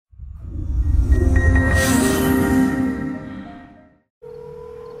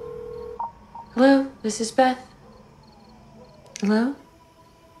This is Beth. Hello?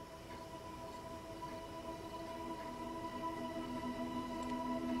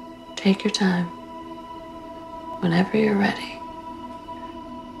 Take your time. Whenever you're ready.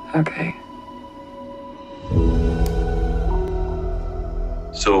 Okay.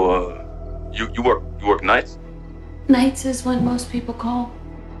 So, you work nights? Nights is when most people call.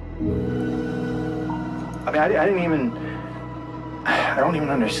 I mean, I don't even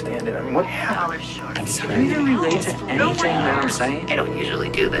understand it. I mean, what happened? Can you relate to anything that I'm saying? I don't usually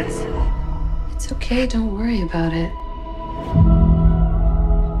do this. It's okay, don't worry about it.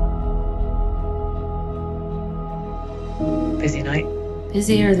 Busy night?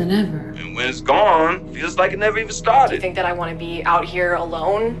 Busier than ever. And when it's gone, feels like it never even Do you started. think that I want to be out here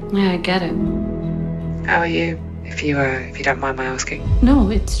alone? Yeah, I get it. How are you? If you don't mind my asking. No,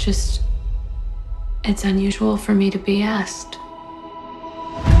 it's just... It's unusual for me to be asked.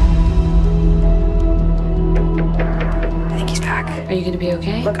 I think he's back. Are you gonna be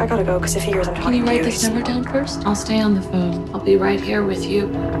okay? Look, I gotta go, because if he hears I'm Can talking you to write you, this number down first? I'll stay on the phone. I'll be right here with you.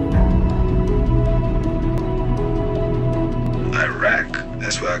 Iraq,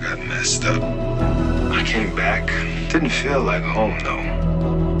 that's where I got messed up. I came back. Didn't feel like home,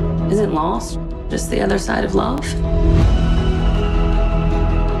 though. Isn't lost just the other side of love?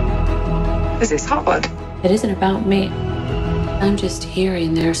 Is this hard? It isn't about me. I'm just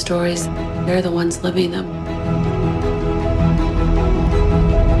hearing their stories. They're the ones living them.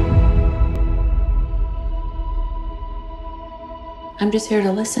 I'm just here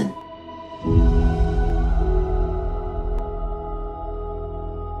to listen.